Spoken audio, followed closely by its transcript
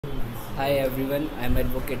Hi everyone, I'm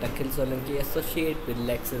Advocate Akhil Solanki, Associate with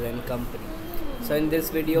LEXIS and Company. So in this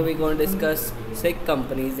video we're going to discuss sick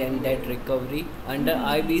companies and debt recovery under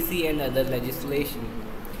IBC and other legislation.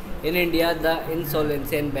 In India, the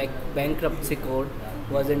Insolvency and Bankruptcy Code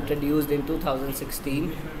was introduced in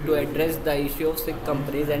 2016 to address the issue of sick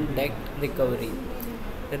companies and debt recovery.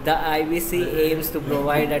 The IBC aims to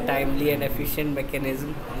provide a timely and efficient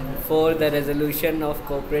mechanism for the resolution of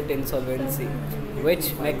corporate insolvency,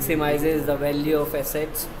 which maximizes the value of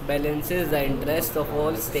assets, balances the interest of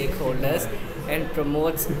all stakeholders, and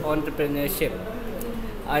promotes entrepreneurship.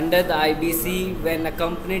 Under the IBC, when a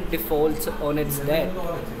company defaults on its debt,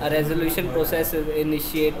 a resolution process is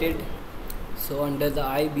initiated. So, under the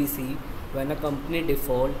IBC, when a company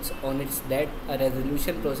defaults on its debt, a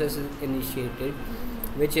resolution process is initiated,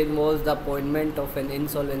 which involves the appointment of an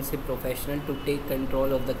insolvency professional to take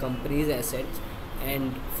control of the company's assets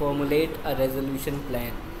and formulate a resolution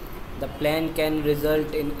plan. The plan can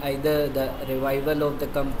result in either the revival of the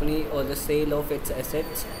company or the sale of its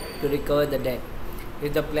assets to recover the debt.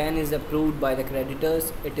 If the plan is approved by the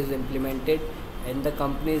creditors, it is implemented and the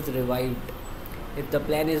company is revived. If the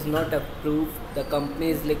plan is not approved, the company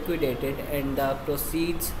is liquidated and the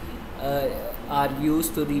proceeds are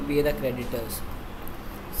used to repay the creditors.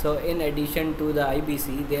 So in addition to the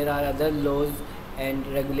IBC, there are other laws and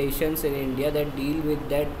regulations in India that deal with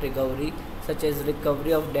debt recovery, such as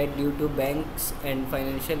Recovery of Debt Due to Banks and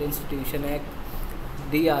Financial Institution Act,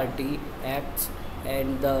 DRT Acts,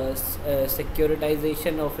 and the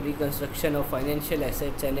Securitization of Reconstruction of Financial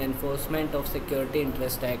Assets and Enforcement of Security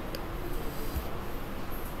Interest Act.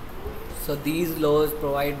 So these laws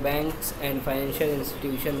provide banks and financial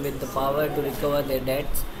institutions with the power to recover their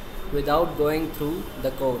debts without going through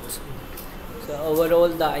the courts. So overall,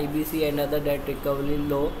 the IBC and other debt recovery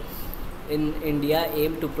law in India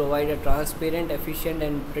aim to provide a transparent, efficient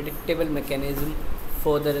and predictable mechanism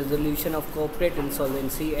for the resolution of corporate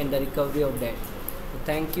insolvency and the recovery of debt. So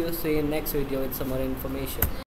thank you. See you in next video with some more information.